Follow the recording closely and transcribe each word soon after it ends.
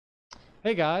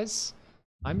Hey guys,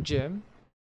 I'm Jim,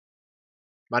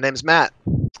 My name's Matt.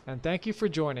 and thank you for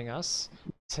joining us.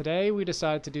 Today we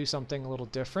decided to do something a little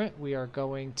different. We are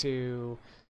going to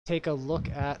take a look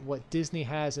at what Disney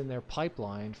has in their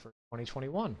pipeline for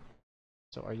 2021.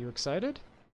 So, are you excited?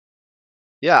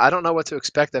 Yeah, I don't know what to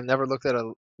expect. I've never looked at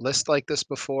a list like this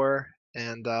before,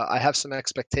 and I have some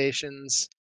expectations,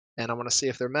 and I want to see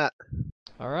if they're met.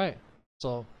 All right.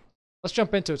 So, let's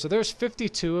jump into it. So, there's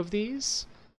 52 of these.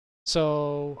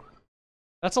 So,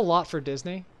 that's a lot for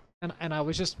Disney. And I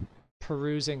was just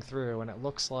perusing through, and it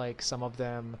looks like some of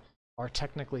them are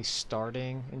technically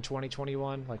starting in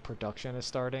 2021, like production is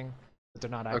starting, but they're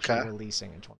not actually Okay.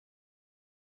 releasing in 20.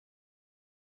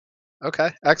 Okay.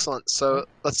 Excellent. Right. So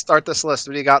let's start this list.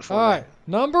 What do you got All for me? right.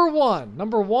 Number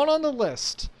one on the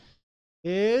list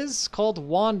is called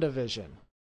WandaVision.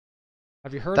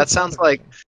 Have you heard That of sounds like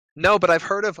WandaVision? no, but I've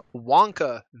heard of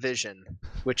Wonka Vision,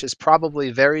 which is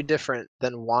probably very different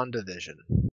than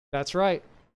WandaVision. That's right.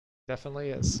 Definitely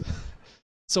is.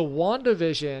 So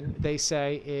WandaVision, they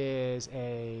say, is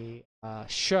a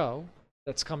show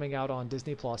that's coming out on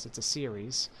Disney Plus. It's a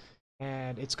series,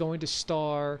 and it's going to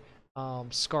star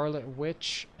Scarlet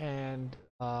Witch and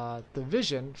the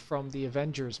Vision from the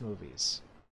Avengers movies.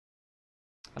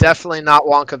 I don't Definitely not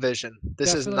Wonka Vision.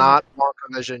 This is definitely not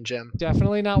Wonka Vision, Jim.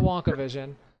 definitely not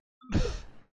WonkaVision.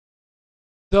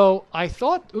 Though I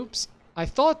thought, oops, I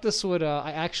thought this would.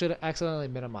 I actually accidentally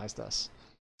minimized this.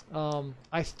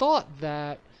 I thought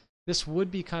that this would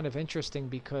be kind of interesting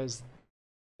because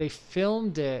they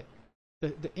filmed it.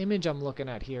 The image I'm looking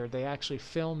at here, they actually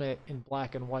film it in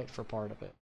black and white for part of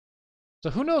it.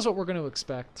 So who knows what we're going to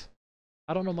expect?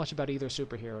 I don't know much about either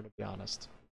superhero, to be honest.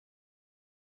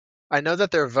 I know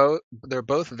that they're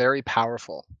both very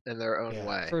powerful in their own Yeah,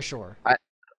 way. for sure. I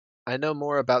I know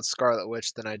more about Scarlet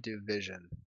Witch than I do Vision.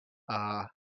 Uh,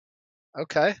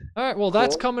 okay, All right, well,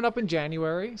 that's cool. coming up in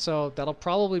January, so that'll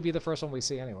probably be the first one we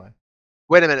see anyway.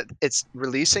 Wait a minute, it's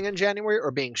releasing in January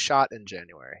or being shot in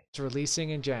January? It's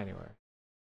releasing in January.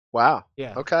 Wow.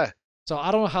 Yeah. Okay. So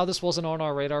I don't know how this wasn't on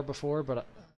our radar before, but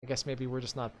I guess maybe we're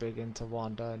just not big into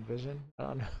Wanda and Vision. I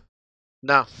don't know.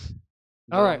 No, All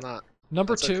no, I'm right. not.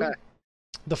 Number That's okay. two,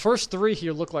 the first three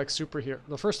here look like superhero.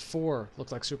 The first four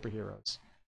look like superheroes.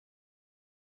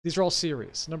 These are all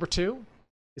series. Number two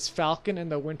is Falcon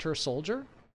and the Winter Soldier.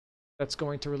 That's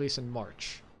going to release in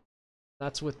March.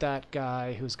 That's with that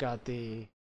guy who's got the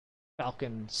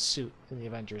Falcon suit in the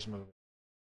Avengers movie.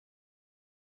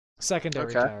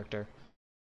 Secondary Okay. character.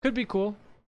 Could be cool.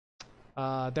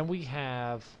 Then we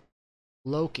have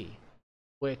Loki,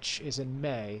 which is in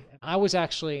May. And I was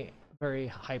actually very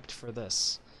hyped for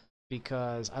this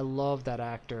because I love that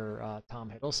actor,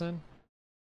 Tom Hiddleston.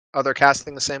 Oh, they're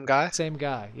casting the same guy? Same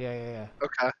guy. Yeah, yeah, yeah.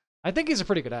 Okay. I think he's a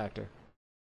pretty good actor.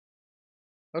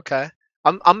 Okay.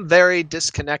 I'm very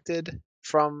disconnected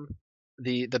from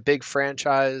the big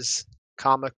franchise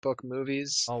comic book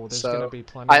movies. Oh, well, there's going to So be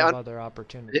plenty I of un other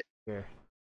opportunities y- here.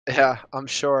 yeah, I'm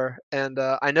sure. And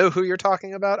I know who you're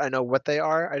talking about. I know what they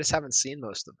are. I just haven't seen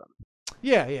most of them.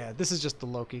 Yeah, yeah. This is just the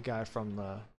Loki guy from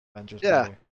the Avengers Yeah.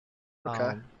 movie.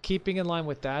 Okay. Keeping in line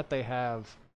with that, they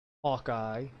have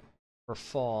Hawkeye for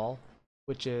fall,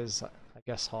 which is, I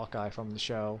guess, Hawkeye from the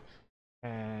show.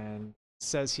 And it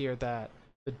says here that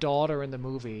the daughter in the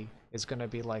movie is going to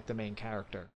be like the main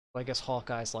character. I guess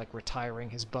Hawkeye's like retiring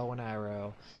his bow and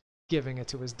arrow, giving it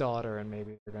to his daughter, and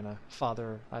maybe they're going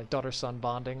to daughter son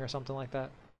bonding or something like that.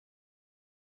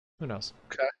 Who knows?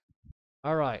 Okay.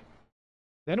 All right.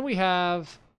 Then we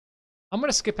have. I'm going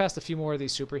to skip past a few more of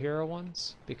these superhero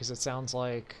ones because it sounds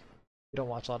like you don't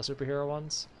watch a lot of superhero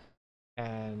ones.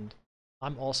 And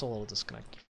I'm also a little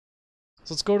disconnected.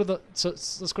 So let's go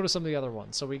to some of the other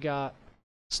ones. So we got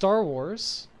Star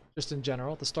Wars, just in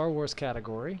general, the Star Wars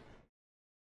category.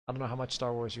 I don't know how much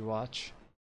Star Wars you watch.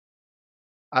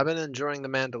 I've been enjoying The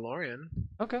Mandalorian.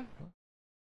 Okay.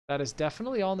 That is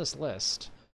definitely on this list.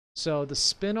 So the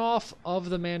spin-off of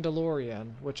The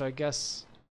Mandalorian, which I guess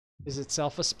is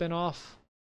itself a spin-off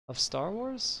of Star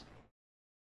Wars? Is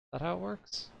that how it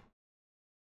works?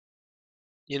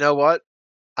 You know what?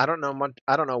 I don't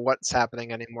know what's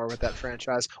happening anymore with that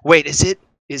franchise. Wait, is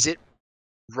it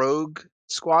Rogue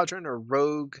Squadron or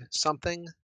Rogue something?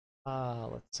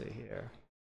 Let's see here.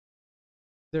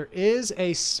 There is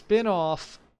a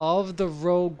spin-off of the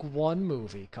Rogue One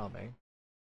movie coming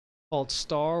called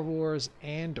Star Wars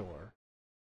Andor.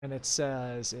 And it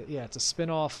says, yeah, it's a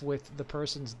spin-off with the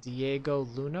person's Diego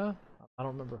Luna. I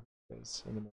don't remember who it is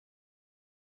in the movie.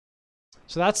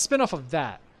 So that's a spin-off of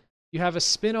that. You have a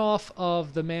spin-off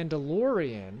of The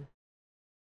Mandalorian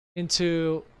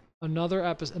into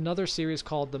another series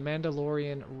called The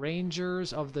Mandalorian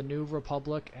Rangers of the New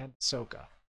Republic and Ahsoka.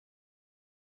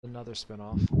 Another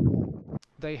spinoff.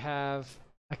 They have.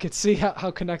 I could see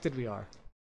how connected we are.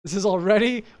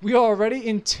 We are already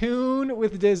in tune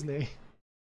with Disney.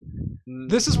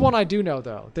 This is one I do know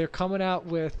though. They're coming out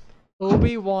with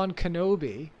Obi-Wan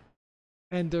Kenobi,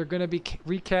 and they're going to be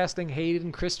recasting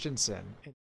Hayden Christensen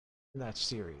in that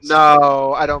series.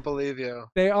 No, I don't believe you.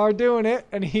 They are doing it,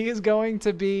 and he is going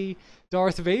to be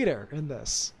Darth Vader in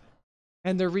this.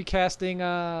 And they're recasting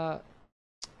the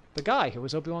guy who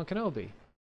was Obi-Wan Kenobi.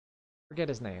 Forget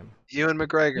his name. Ewan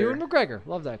McGregor. Ewan McGregor.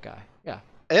 Love that guy. Yeah.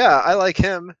 Yeah, I like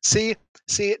him. See,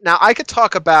 now I could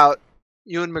talk about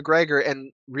Ewan McGregor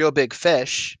and Real Big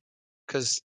Fish,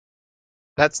 because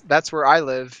that's where I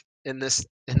live in this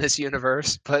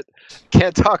universe, but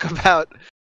can't talk about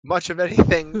much of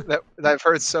anything that I've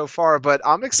heard so far. But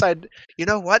I'm excited. You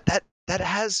know what? That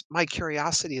has my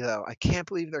curiosity though. I can't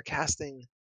believe they're casting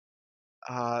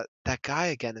that guy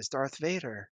again as Darth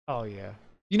Vader. Oh yeah.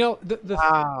 You know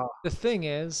Wow. the thing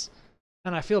is,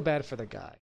 and I feel bad for the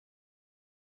guy.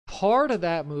 Part of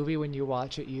that movie, when you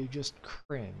watch it, you just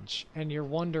cringe, and you're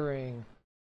wondering,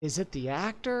 is it the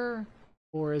actor,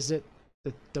 or is it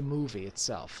the movie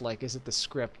itself? Like, is it the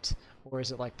script, or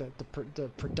is it like the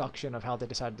production of how they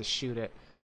decided to shoot it?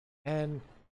 And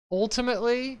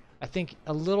ultimately, I think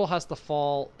a little has to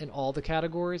fall in all the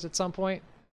categories at some point,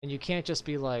 and you can't just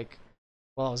be like,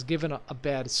 well, I was given a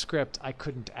bad script, I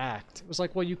couldn't act. It was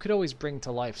like, well, you could always bring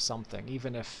to life something,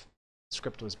 even if the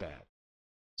script was bad.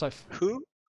 So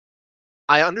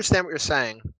I understand what you're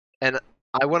saying, and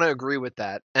I want to agree with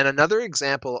that. And another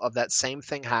example of that same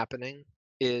thing happening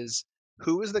is,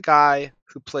 who is the guy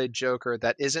who played Joker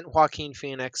that isn't Joaquin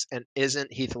Phoenix and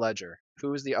isn't Heath Ledger?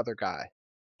 Who is the other guy?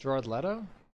 Jared Leto?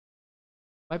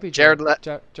 Might be Jared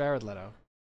Leto.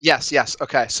 Yes.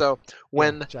 Okay, so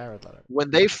when Jared Leto.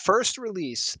 when they first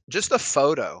released just a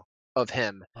photo of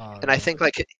him, and I Yeah. think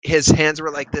like his hands were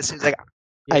like this, he's like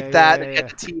that, and he had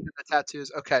the teeth and the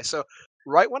tattoos. Okay, so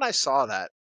right when I saw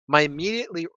that, my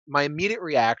immediate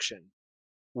reaction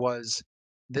was,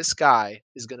 this guy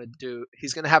is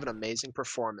he's gonna have an amazing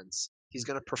performance. He's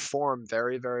gonna perform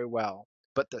very, very well.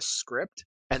 But the script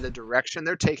and the direction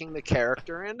they're taking the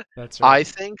character in, That's right.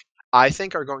 I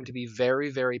think are going to be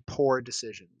very, very poor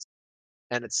decisions.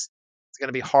 And it's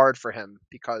gonna be hard for him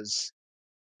because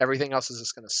everything else is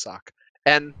just gonna suck.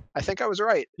 And I think I was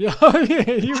right. Yeah,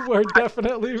 you were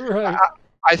definitely right.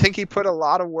 I think he put a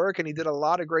lot of work and he did a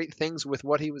lot of great things with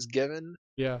what he was given,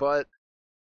 Yeah. but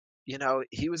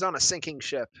he was on a sinking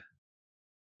ship.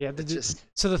 Yeah. It just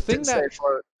So the didn't stay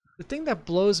afloat. thing that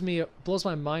blows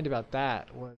my mind about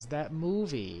that was that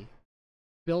movie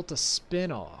built a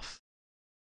spin-off,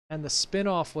 and the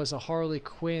spin-off was a Harley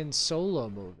Quinn solo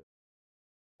movie.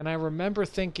 And I remember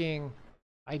thinking,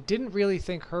 I didn't really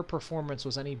think her performance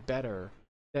was any better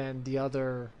than the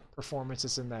other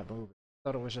performances in that movie. I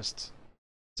thought it was just,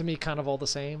 to me, kind of all the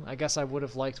same. I guess I would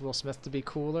have liked Will Smith to be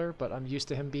cooler, but I'm used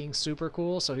to him being super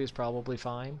cool, so he was probably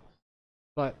fine.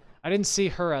 But I didn't see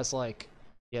her as like,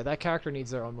 yeah, that character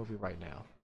needs their own movie right now.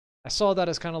 I saw that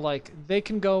as kind of like, they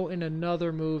can go in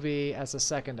another movie as a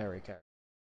secondary character.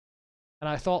 And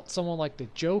I thought someone like the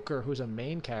Joker, who's a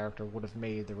main character, would have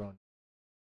made their own.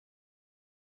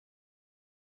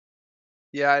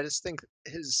 Yeah, I just think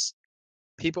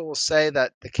people will say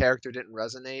that the character didn't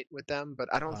resonate with them, but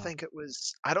I don't Oh. think it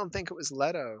was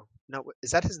Leto. No,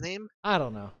 is that his name? I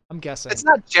don't know. I'm guessing. It's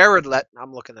not Jared Leto.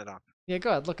 I'm looking it up. Yeah, go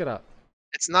ahead, look it up.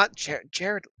 It's not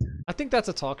Jared. I think that's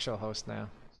a talk show host now.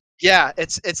 Yeah,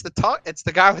 it's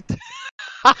the guy with the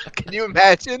Can you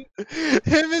imagine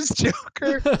him as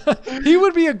Joker? He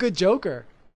would be a good Joker.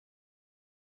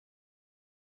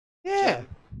 Yeah.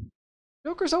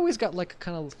 Joker's always got like a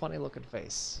kind of funny looking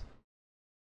face.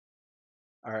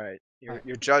 All right.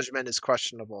 Your judgment is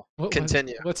questionable.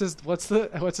 Continue. What's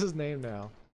his name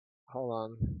now? Hold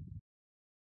on.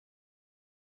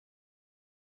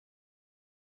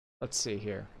 Let's see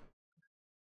here.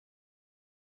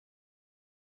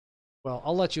 Well,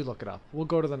 I'll let you look it up. We'll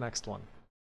go to the next one.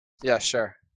 Yeah,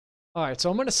 sure. All right,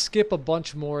 so I'm going to skip a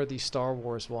bunch more of these Star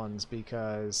Wars ones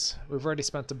because we've already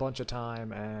spent a bunch of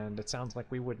time and it sounds like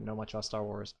we wouldn't know much about Star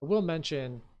Wars. I will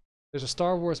mention there's a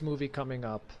Star Wars movie coming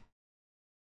up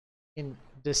in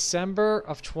December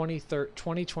of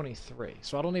 2023.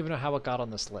 So I don't even know how it got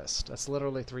on this list. That's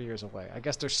literally 3 years away. I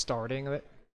guess they're starting the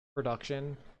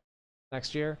production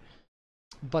next year.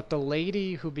 But the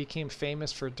lady who became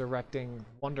famous for directing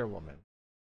Wonder Woman,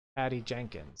 Patty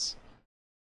Jenkins,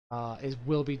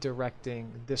 will be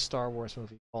directing this Star Wars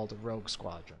movie called Rogue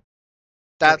Squadron.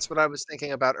 That's what I was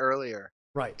thinking about earlier.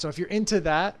 Right. So if you're into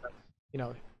that, you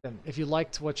know, then if you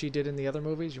liked what she did in the other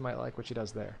movies, you might like what she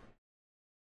does there.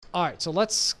 All right. So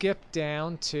let's skip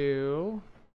down to.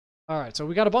 All right. So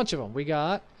we got a bunch of them. We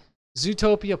got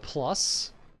Zootopia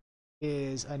Plus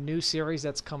is a new series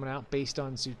that's coming out based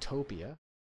on Zootopia.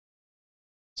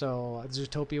 So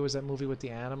Zootopia was that movie with the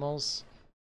animals.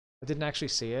 I didn't actually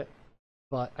see it,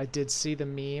 but I did see the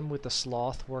meme with the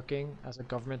sloth working as a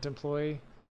government employee,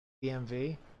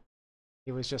 DMV.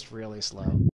 He was just really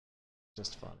slow.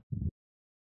 Just fun. I,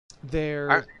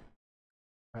 There.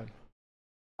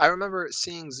 I remember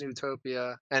seeing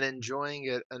Zootopia and enjoying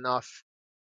it enough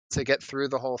to get through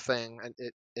the whole thing, and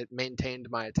it maintained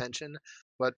my attention.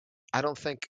 But I don't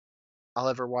think I'll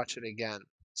ever watch it again.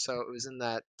 So it was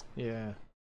Yeah.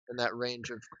 in that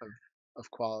range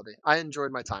of quality. I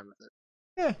enjoyed my time with it.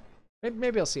 Yeah.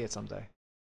 Maybe I'll see it someday.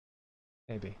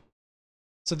 Maybe.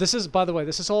 So this is, by the way,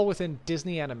 this is all within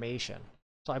Disney Animation.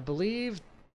 So I believe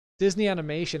Disney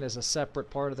Animation is a separate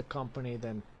part of the company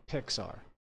than Pixar.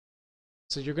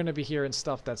 So you're going to be hearing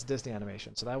stuff that's Disney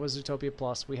Animation. So that was Zootopia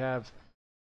Plus. We have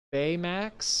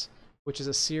Baymax, which is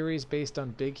a series based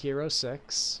on Big Hero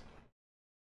 6.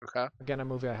 Okay. Again, a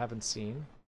movie I haven't seen. You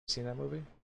seen that movie?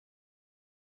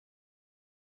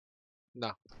 No.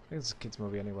 I think it's a kid's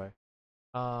movie anyway.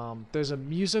 There's a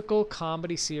musical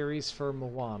comedy series for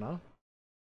Moana.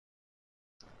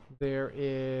 There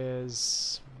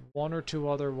is one or two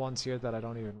other ones here that I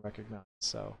don't even recognize,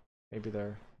 so maybe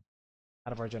they're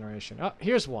out of our generation. Oh,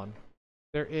 here's one.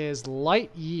 There is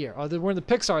Lightyear. Oh, we're in the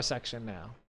Pixar section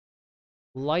now.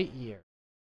 Lightyear.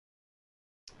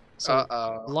 So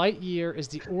Uh-oh. Lightyear is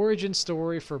the origin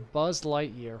story for Buzz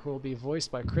Lightyear, who will be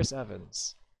voiced by Chris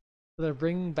Evans. So they're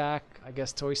bringing back, I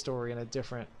guess, Toy Story in a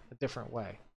different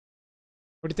way.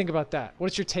 What do you think about that?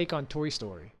 What's your take on Toy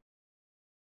Story?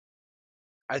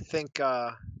 I think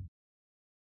I'm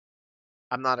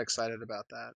not excited about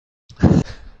that.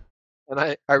 And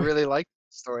I really like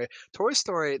the story. Toy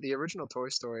Story, the original Toy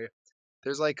Story,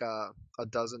 there's like a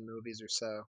dozen movies or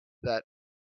so that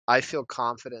I feel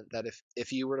confident that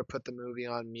if you were to put the movie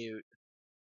on mute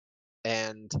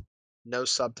and no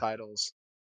subtitles,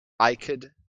 I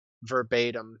could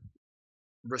verbatim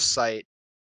recite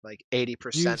like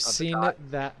 80% You've of the seen time.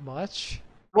 it that much?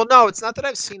 Well, no, it's not that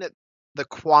I've seen it the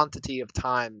quantity of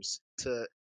times to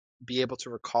be able to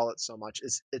recall it so much.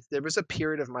 There was a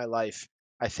period of my life,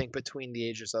 I think between the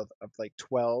ages of like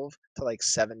 12 to like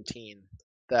 17,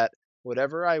 that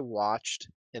whatever I watched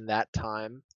in that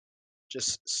time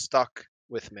just stuck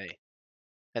with me.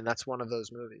 And that's one of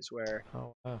those movies where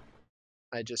Oh, wow.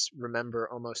 I just remember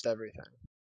almost everything.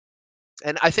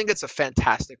 And I think it's a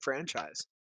fantastic franchise,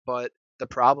 but the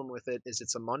problem with it is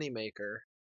it's a moneymaker,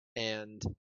 and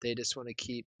they just want to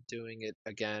keep doing it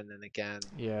again and again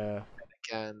Yeah.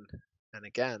 again and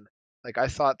again. Like I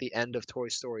thought the end of Toy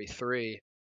Story 3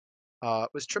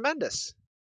 was tremendous.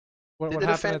 They What did a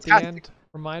happened at the fantastic. end?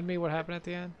 Remind me what happened at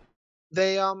the end?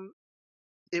 They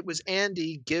it was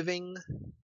Andy giving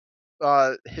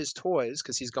his toys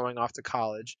because he's going off to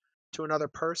college to another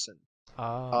person.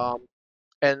 Oh, Um,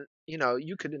 and you know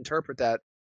you could interpret that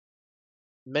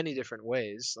many different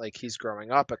ways. Like he's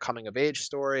growing up, a coming of age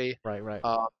story. right, right,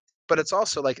 Uh, but it's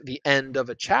also like the end of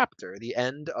a chapter, the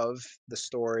end of the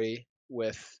story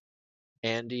with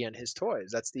Andy and his toys.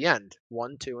 That's the end.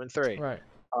 1, 2, and 3. right.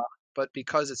 Uh, but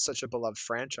because it's such a beloved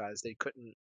franchise, they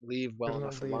couldn't leave well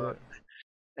enough Couldn't leave alone. it.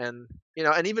 And you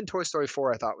know, and even Toy Story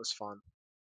 4 I thought was fun.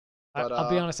 But I'll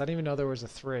be honest, I didn't even know there was a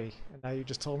 3, and now you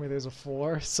just told me there's a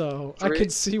 4, so I 3, can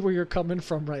see where you're coming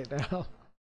from right now.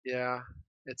 yeah,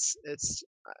 it's it's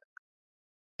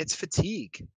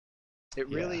fatigue. It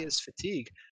Yeah. really is fatigue.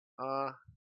 Uh,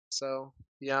 so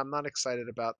yeah, I'm not excited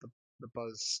about the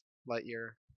Buzz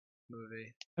Lightyear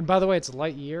movie. And by the way, it's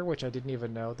Lightyear, which I didn't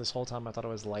even know. This whole time I thought it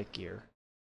was Lightgear.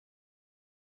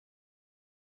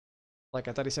 Like,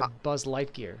 I thought he Uh, said Buzz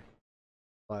Lightgear,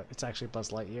 but it's actually Buzz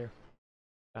Lightyear.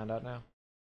 Found out now.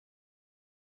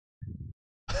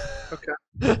 okay,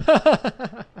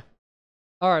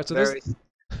 Alright, so very.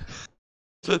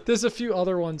 there's a few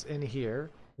other ones in here.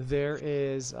 There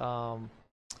is,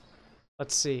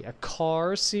 let's see, a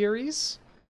Cars series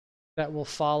that will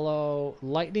follow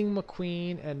Lightning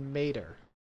McQueen and Mater.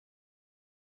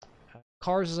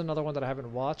 Cars is another one that I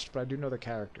haven't watched, but I do know the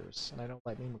characters, and I know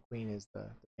Lightning McQueen is the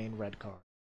main red car.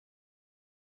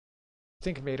 I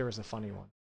think Mater is a funny one.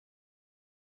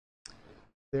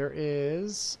 There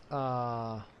is,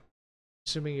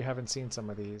 assuming you haven't seen some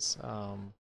of these, so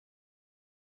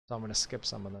I'm going to skip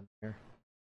some of them here.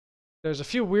 There's a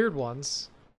few weird ones.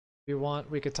 If you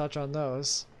want, we could touch on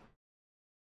those.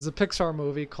 There's a Pixar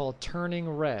movie called Turning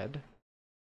Red.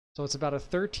 So it's about a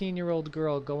 13-year-old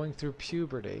girl going through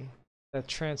puberty that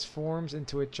transforms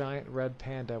into a giant red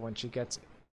panda when she gets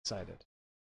excited.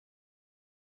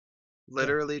 Yeah.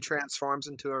 Literally transforms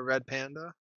into a red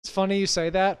panda. It's funny you say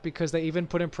that because they even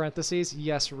put in parentheses,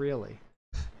 yes, really.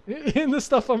 In the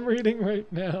stuff I'm reading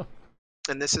right now.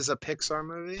 And this is a Pixar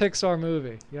movie? Pixar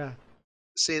movie, yeah.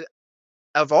 See,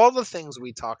 of all the things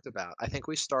we talked about, I think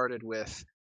we started with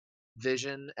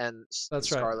Vision and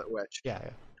That's right. Scarlet Witch. Yeah,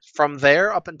 yeah. From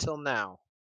there up until now,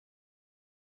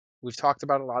 we've talked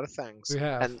about a lot of things. We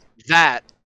have. And that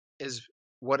is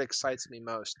what excites me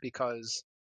most because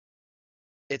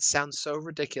it sounds so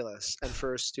ridiculous. And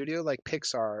for a studio like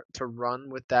Pixar to run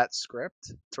with that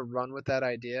script, to run with that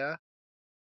idea,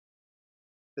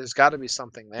 there's got to be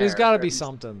something there. There's got to be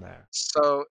something there.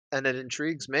 So, and it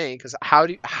intrigues me because how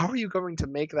are you going to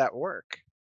make that work?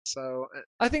 So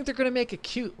I think they're gonna make it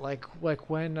cute, like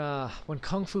when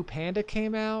Kung Fu Panda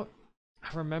came out.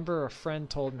 I remember a friend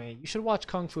told me you should watch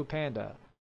Kung Fu Panda,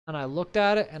 and I looked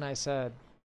at it and I said,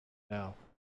 no,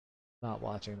 not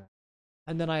watching that.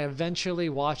 And then I eventually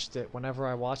watched it. Whenever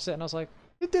I watched it, and I was like,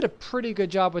 it did a pretty good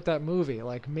job with that movie,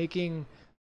 like making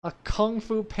a Kung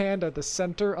Fu Panda the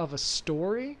center of a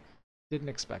story. Didn't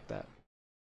expect that.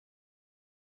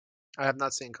 I have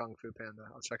not seen Kung Fu Panda.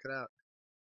 I'll check it out.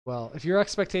 Well, if your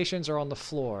expectations are on the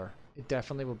floor, it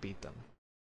definitely will beat them.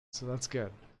 So that's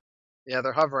good. Yeah,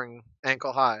 they're hovering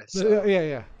ankle high. So. Yeah,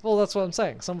 yeah. Well, that's what I'm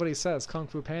saying. Somebody says Kung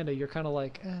Fu Panda, you're kind of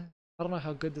like, I don't know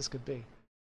how good this could be.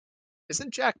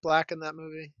 Isn't Jack Black in that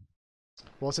movie?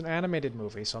 Well, it's an animated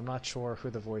movie, so I'm not sure who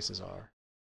the voices are.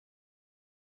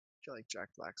 I feel like Jack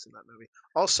Black's in that movie.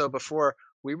 Also, before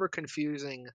we were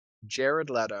confusing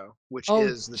Jared Leto, which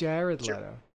is the Jared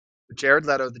Leto. Jared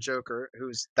Leto, the Joker,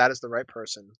 that is the right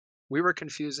person. We were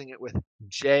confusing it with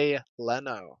Jay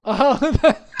Leno. Oh,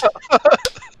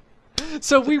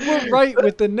 so we were right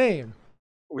with the name.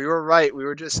 We were right. We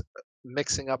were just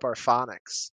mixing up our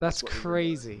phonics. That's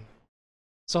crazy.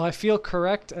 So I feel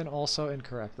correct and also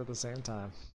incorrect at the same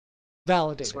time.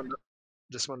 Validated.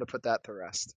 Just wanted to put that to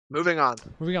rest. Moving on.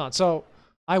 Moving on. So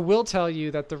I will tell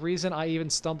you that the reason I even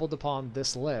stumbled upon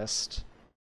this list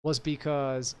was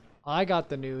because I got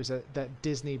the news that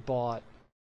Disney bought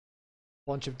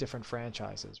a bunch of different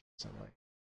franchises recently.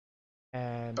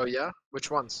 And oh yeah?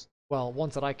 Which ones? Well,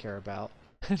 ones that I care about.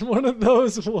 And one of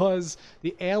those was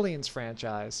the Aliens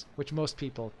franchise, which most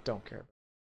people don't care about.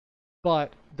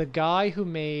 But the guy who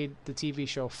made the TV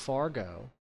show Fargo,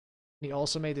 he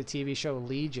also made the TV show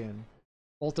Legion,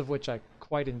 both of which I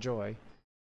quite enjoy,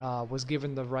 was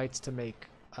given the rights to make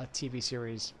a TV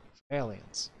series for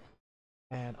Aliens.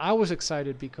 And I was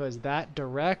excited because that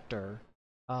director,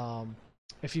 I'm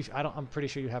pretty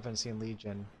sure you haven't seen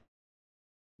Legion.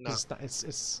 No.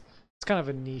 It's kind of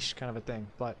a niche kind of a thing,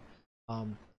 but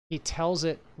he tells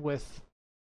it with.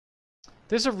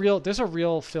 There's a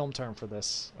real film term for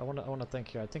this. I want to think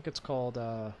here. I think it's called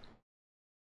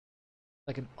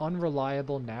like an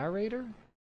unreliable narrator.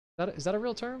 Is that a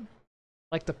real term?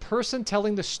 Like the person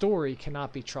telling the story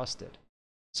cannot be trusted.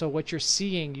 So what you're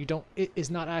seeing, it is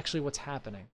not actually what's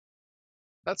happening.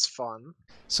 That's fun.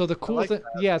 So the cool thing,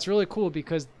 yeah, it's really cool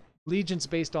because Legion's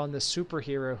based on this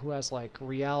superhero who has like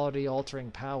reality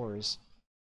altering powers,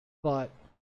 but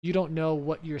you don't know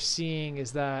what you're seeing.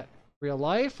 Is that real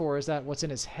life or is that what's in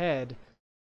his head?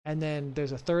 And then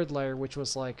there's a third layer, which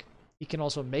was like he can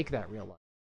also make that real life.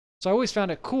 So I always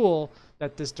found it cool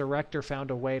that this director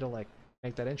found a way to like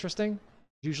make that interesting.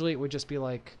 Usually it would just be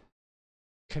like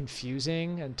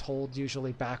confusing and told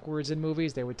usually backwards in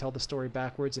movies. They would tell the story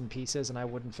backwards in pieces and I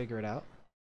wouldn't figure it out.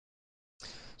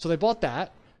 So they bought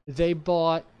that. They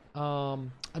bought a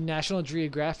National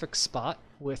Geographic spot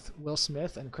with Will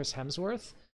Smith and Chris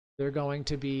Hemsworth. They're going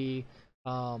to be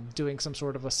doing some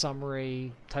sort of a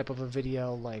summary type of a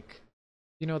video, like,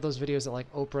 you know, those videos that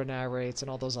like Oprah narrates and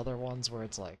all those other ones where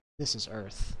it's like, this is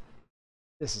Earth,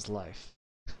 this is life.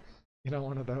 You know,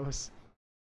 one of those.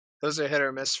 Those are hit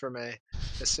or miss for me.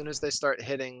 As soon as they start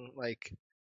hitting like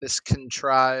this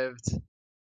contrived,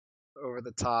 over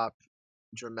the top,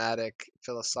 dramatic,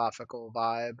 philosophical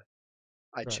vibe,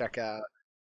 I check out.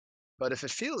 But if it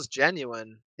feels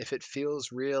genuine, if it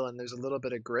feels real and there's a little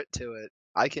bit of grit to it,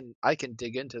 I can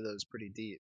dig into those pretty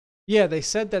deep. Yeah, they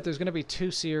said that there's going to be 2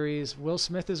 series. Will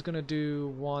Smith is going to do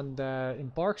one that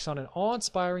embarks on an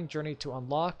awe-inspiring journey to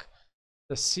unlock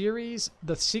the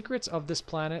secrets of this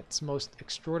planet's most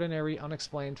extraordinary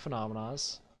unexplained phenomena.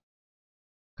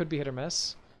 Could be hit or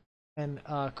miss. And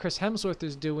Chris Hemsworth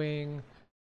is doing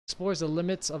explores the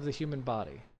limits of the human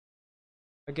body.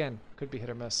 Again, could be hit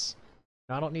or miss.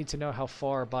 Now, I don't need to know how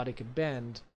far a body could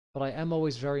bend, but I am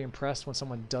always very impressed when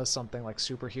someone does something like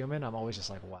superhuman. I'm always just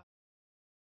like, wow.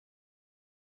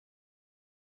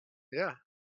 Yeah.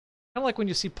 Kind of like when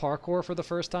you see parkour for the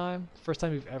first time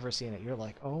you've ever seen it, you're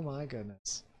like, oh my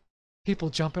goodness. People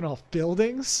jumping off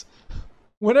buildings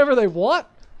whenever they want?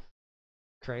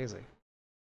 Crazy.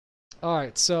 All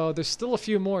right, so there's still a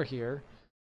few more here.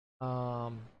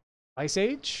 Um, Ice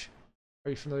Age. Are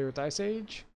you familiar with Ice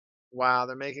Age? Wow,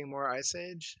 they're making more Ice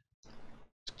Age.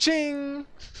 Ching!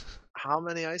 How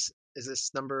many ice is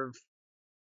this number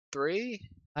 3?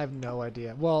 I have no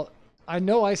idea. Well, I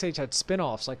know Ice Age had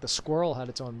spin-offs, like the Squirrel had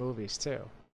its own movies too.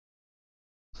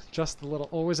 Just the little,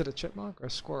 or was it a chipmunk or a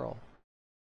squirrel?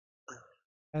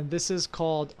 And this is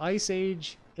called Ice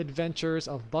Age Adventures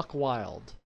of Buck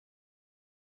Wild,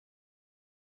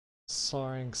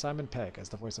 starring Simon Pegg as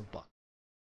the voice of Buck.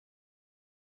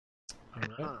 All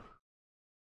right. Huh.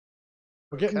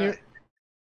 We're getting Okay. near.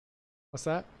 What's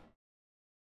that?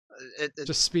 It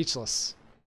Just speechless.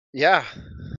 yeah.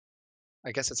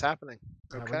 I guess it's happening.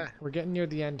 Yeah, Okay. we're getting near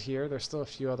the end here. There's still a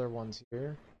few other ones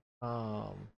here.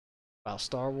 Wow,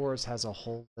 Star Wars has a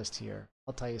whole list here.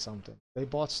 I'll tell you something. They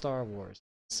bought Star Wars,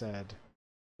 said,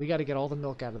 we got to get all the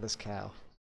milk out of this cow.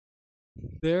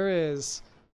 There is,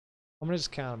 I'm going to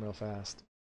just count them real fast.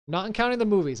 Not counting the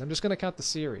movies, I'm just going to count the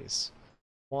series.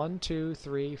 1, 2,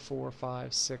 3, 4,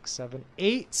 5, 6, 7,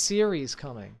 8 series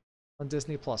coming on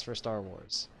Disney Plus for Star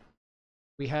Wars.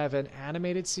 We have an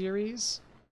animated series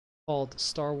called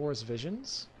Star Wars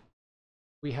Visions.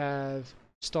 We have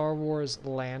Star Wars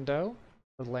Lando.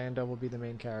 Lando will be the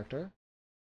main character.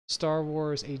 Star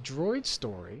Wars A Droid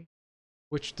Story,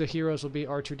 which the heroes will be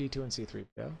R2-D2 and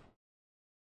C-3PO.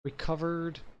 We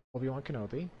covered Obi-Wan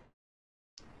Kenobi.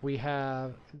 We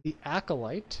have The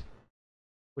Acolyte,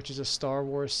 which is a Star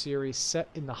Wars series set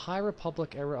in the High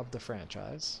Republic era of the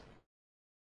franchise.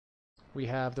 We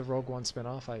have the Rogue One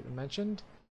spinoff I mentioned.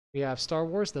 We have Star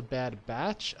Wars The Bad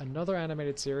Batch, another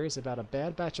animated series about a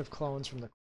bad batch of clones from the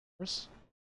Clone Wars.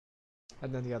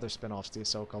 And then the other spin-offs, the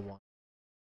Ahsoka one.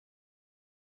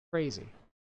 Crazy.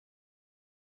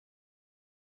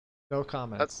 No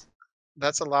comments.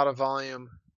 That's a lot of volume.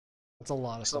 That's a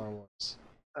lot of That's a, Star Wars.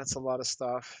 that's a lot of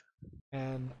stuff.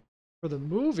 And for the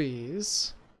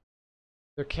movies,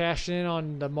 they're cashing in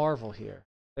on the Marvel here.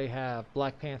 They have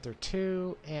Black Panther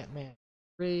 2, Ant-Man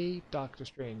 3, Doctor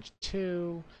Strange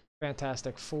 2,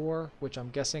 Fantastic Four, which I'm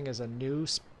guessing is a new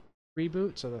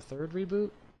reboot, so the third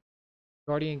reboot.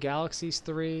 Guardian Galaxies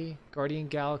 3, Guardian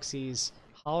Galaxies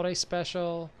Holiday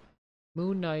Special,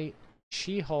 Moon Knight,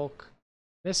 She-Hulk,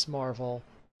 Miss Marvel,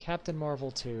 Captain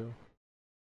Marvel 2.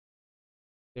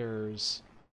 There's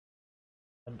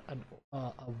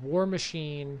a War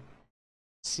Machine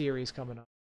series coming up.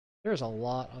 There's a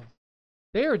lot of.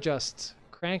 They are just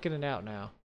cranking it out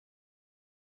now.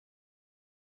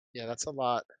 Yeah, that's a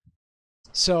lot.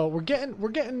 So we're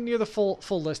getting near the full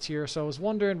list here. So I was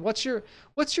wondering, what's your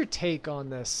take on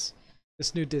this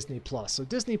new Disney Plus? So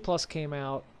Disney Plus came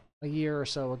out a year or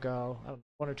so ago, I don't know,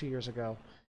 1 or 2 years ago,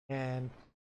 and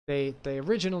they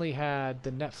originally had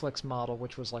the Netflix model,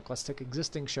 which was like, let's take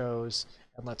existing shows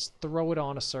and let's throw it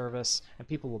on a service and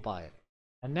people will buy it.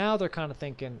 And now they're kind of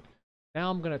thinking,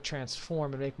 now I'm going to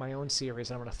transform and make my own series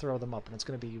and I'm going to throw them up and it's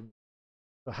going to be unique.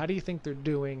 So how do you think they're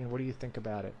doing and what do you think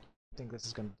about it? I think this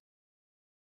is going to.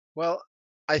 Well,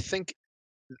 I think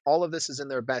all of this is in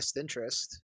their best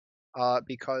interest,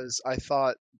 because I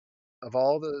thought of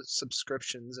all the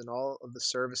subscriptions and all of the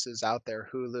services out there,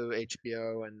 Hulu,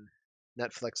 HBO, and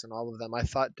Netflix, and all of them, I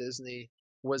thought Disney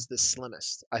was the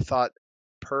slimmest. I thought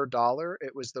per dollar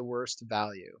it was the worst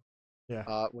value.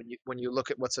 Yeah. When you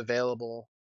look at what's available,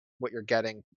 what you're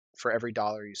getting for every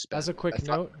dollar you As a spend, I quick thought,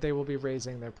 note, they will be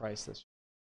raising their price this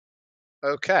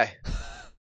okay,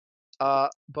 year.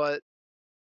 but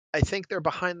I think they're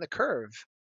behind the curve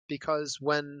because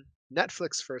when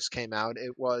Netflix first came out,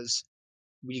 it was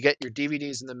you get your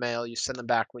DVDs in the mail, you send them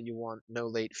back when you want, no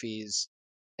late fees,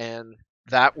 and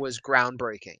that was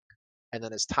groundbreaking. And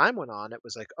then as time went on, it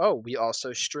was like, oh, we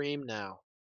also stream now.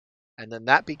 And then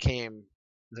that became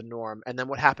the norm. And then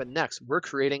what happened next? We're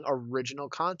creating original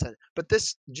content. But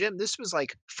this, Jim, this was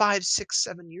like 5, 6,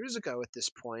 7 years ago at this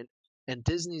point, and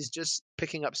Disney's just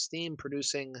picking up steam,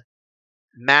 producing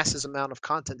masses amount of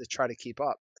content to try to keep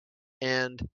up.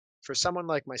 And for someone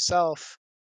like myself,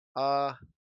 uh,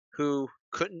 who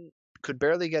could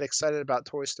barely get excited about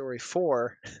Toy Story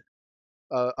 4,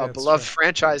 a Yeah, it's beloved true.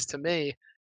 franchise to me,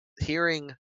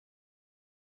 hearing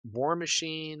War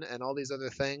Machine and all these other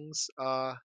things,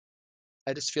 I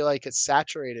just feel like it's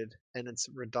saturated and it's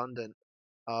redundant.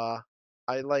 Uh,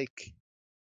 I like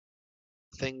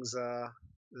things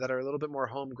that are a little bit more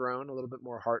homegrown, a little bit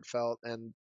more heartfelt,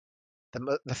 and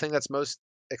the thing that's most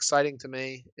exciting to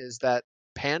me is that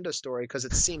Panda story because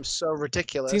it seems so Seems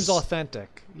ridiculous.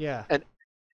 authentic. Yeah. And,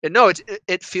 and no,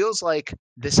 it feels like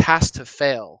this has to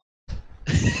fail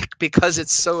because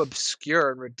it's so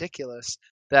obscure and ridiculous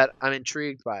that I'm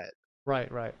intrigued by it.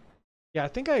 Right, right. Yeah, I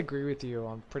think I agree with you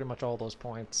on pretty much all those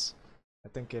points. I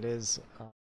think it is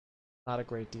not a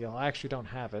great deal. I actually don't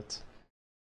have it.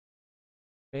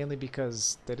 Mainly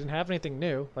because they didn't have anything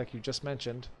new, like you just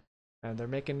mentioned. And they're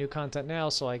making new content now,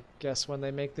 so I guess when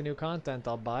they make the new content,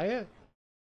 I'll buy it.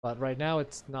 But right now,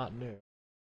 it's not new.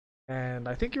 And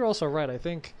I think you're also right. I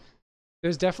think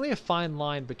there's definitely a fine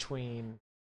line between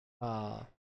uh,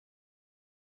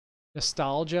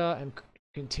 nostalgia and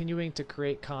continuing to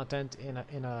create content in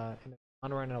a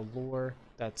genre and a lore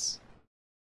that's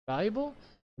valuable,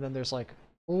 and then there's like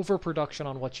overproduction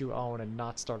on what you own and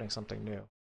not starting something new.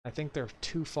 I think they're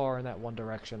too far in that one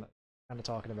direction. Kind of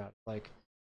talking about like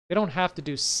they don't have to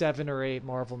do 7 or 8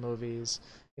 Marvel movies.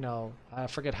 You know, I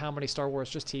forget how many Star Wars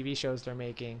just TV shows they're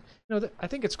making. You know, I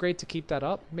think it's great to keep that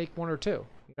up, make 1 or 2. You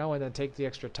know, and then take the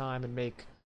extra time and make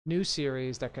new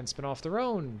series that can spin off their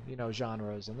own, you know,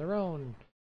 genres and their own,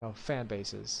 you know, fan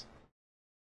bases.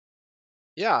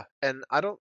 Yeah, and I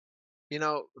don't,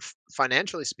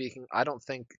 financially speaking, I don't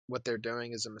think what they're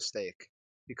doing is a mistake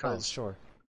Oh, because sure.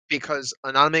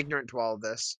 and I'm ignorant to all of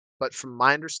this, but from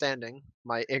my understanding,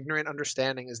 my ignorant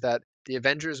understanding is that the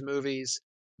Avengers movies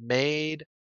made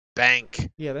bank.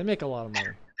 Yeah, they make a lot of money.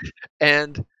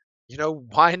 And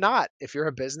why not? If you're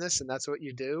a business and that's what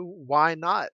you do, why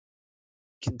not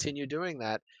continue doing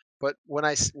that? But when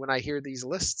I hear these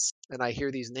lists and I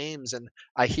hear these names and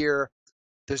I hear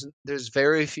there's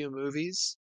very few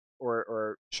movies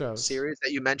or Shows. series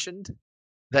that you mentioned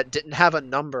that didn't have a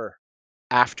number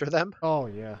after them. Oh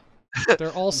yeah.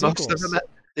 They're all Most of them, sequels.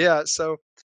 yeah. So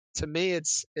to me,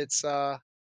 it's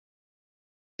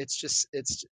just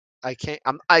I can't.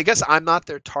 I guess I'm not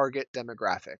their target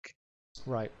demographic.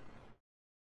 Right.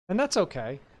 And that's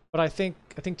okay. But I think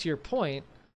to your point,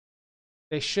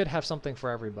 they should have something for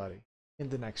everybody in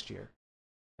the next year.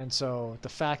 And so the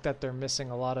fact that they're missing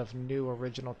a lot of new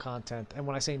original content, and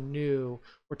when I say new,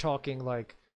 we're talking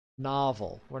like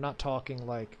novel. We're not talking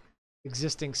like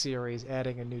existing series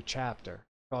adding a new chapter.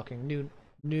 We're talking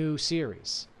new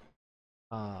series.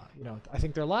 You know, I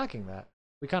think they're lacking that.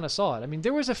 We kind of saw it. I mean,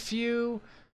 there was a few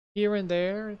here and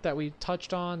there that we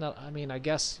touched on that I mean, I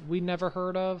guess we never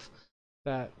heard of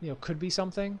that, you know, could be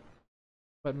something,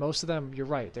 but most of them, you're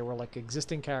right, they were like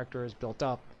existing characters built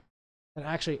up. And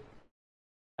actually,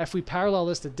 if we parallel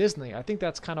this to Disney, I think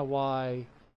that's kind of why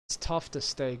it's tough to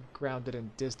stay grounded in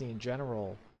Disney in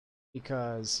general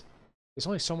because there's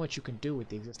only so much you can do with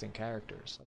the existing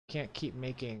characters. Like, you can't keep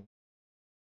making,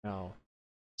 you know,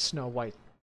 Snow White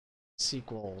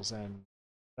sequels and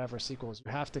whatever sequels.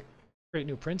 You have to create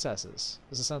new princesses.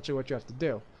 Is essentially what you have to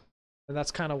do. And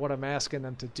that's kind of what I'm asking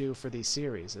them to do for these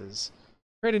series is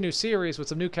create a new series with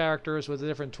some new characters with a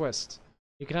different twist.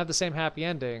 You can have the same happy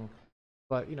ending,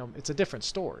 but you know, it's a different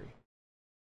story.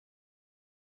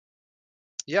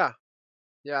 Yeah,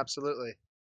 yeah, absolutely.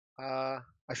 I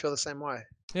feel the same way.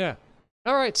 Yeah.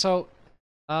 All right, so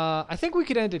I think we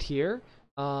could end it here.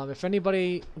 If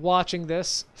anybody watching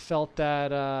this felt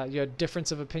that you had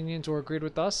difference of opinions or agreed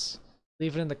with us,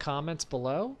 leave it in the comments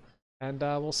below, and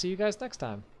we'll see you guys next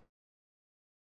time.